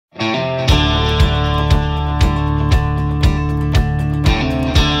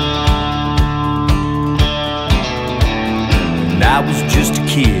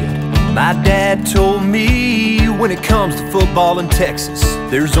dad told me when it comes to football in Texas,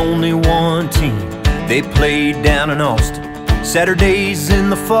 there's only one team. They played down in Austin, Saturdays in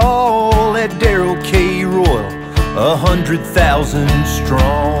the fall at Darrell K. Royal, 100,000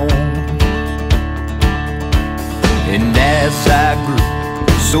 strong. And as I grew,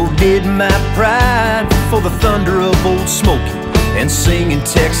 so did my pride for the thunder of Old Smoky and singing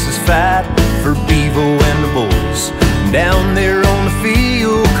Texas fight for Bevo and the boys. Down there on the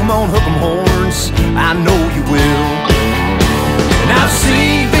field, come on, hook 'em horns, I know you will. And I've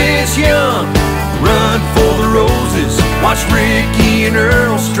seen Vince Young run for the roses, watch Ricky and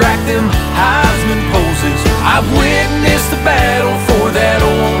Earl strike them Heisman poses. I've witnessed the battle for that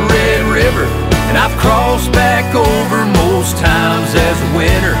old Red River, and I've crossed back over most times as a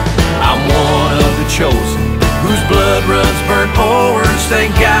winner. I'm one of the chosen, whose blood runs burnt orange.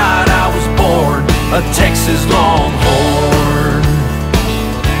 Thank God I was born a Texas Longhorn.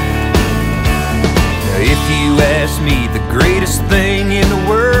 Now, if you ask me, the greatest thing in the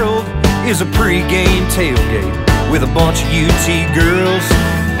world is a pregame tailgate with a bunch of UT girls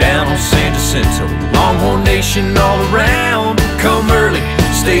down on San Jacinto. Longhorn Nation all around, come early,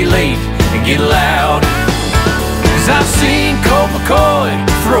 stay late, and get loud. 'Cause I've seen Colt McCoy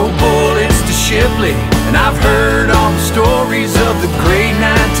throw bullets to Shipley, and I've heard all the stories of the great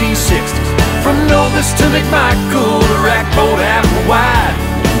 1960s. From Novus to McMichael to Rackbolt Applewhite,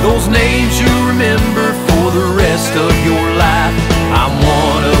 those names you remember for the rest of your life. I'm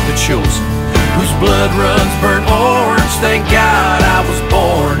one of the chosen, whose blood runs burnt orange. Thank God I was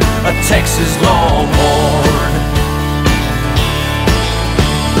born a Texas Longhorn.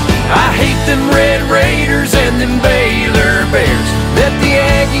 I hate them Red Raiders and them Baylor Bears. Let the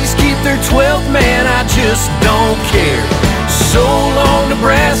Aggies keep their 12th man, I just don't care. So long,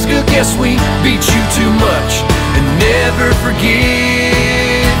 Nebraska, guess we beat you too much. And never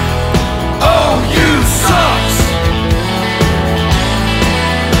forget, oh, you sucks.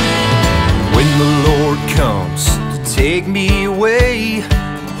 When the Lord comes to take me away,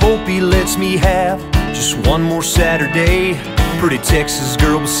 hope He lets me have just one more Saturday. Pretty Texas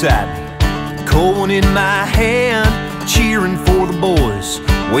girl beside me, cold one in my hand, cheering for the boys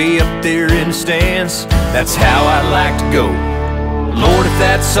way up there in the stands. That's how I'd like to go, Lord, if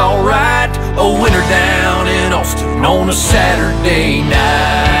that's alright. A winter down in Austin on a Saturday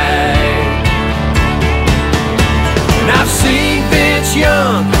night. And I've seen Vince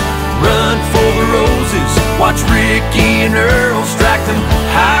Young run for the roses, watch Ricky and Earl strike them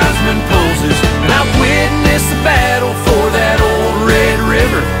Heisman poses. And I've witnessed the battle for that old Red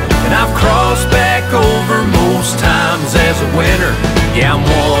River, and I've crossed back over most times as a winner. Yeah, I'm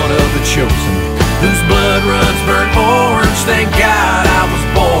one of the chosen, whose blood runs burnt orange. Thank God I was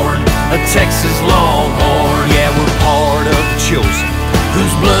born a Texas Longhorn. Yeah, we're part of the chosen,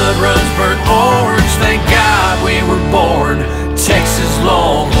 whose blood runs burnt orange. Thank God we were born Texas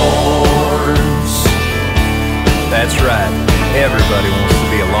Longhorns. That's right, everybody wants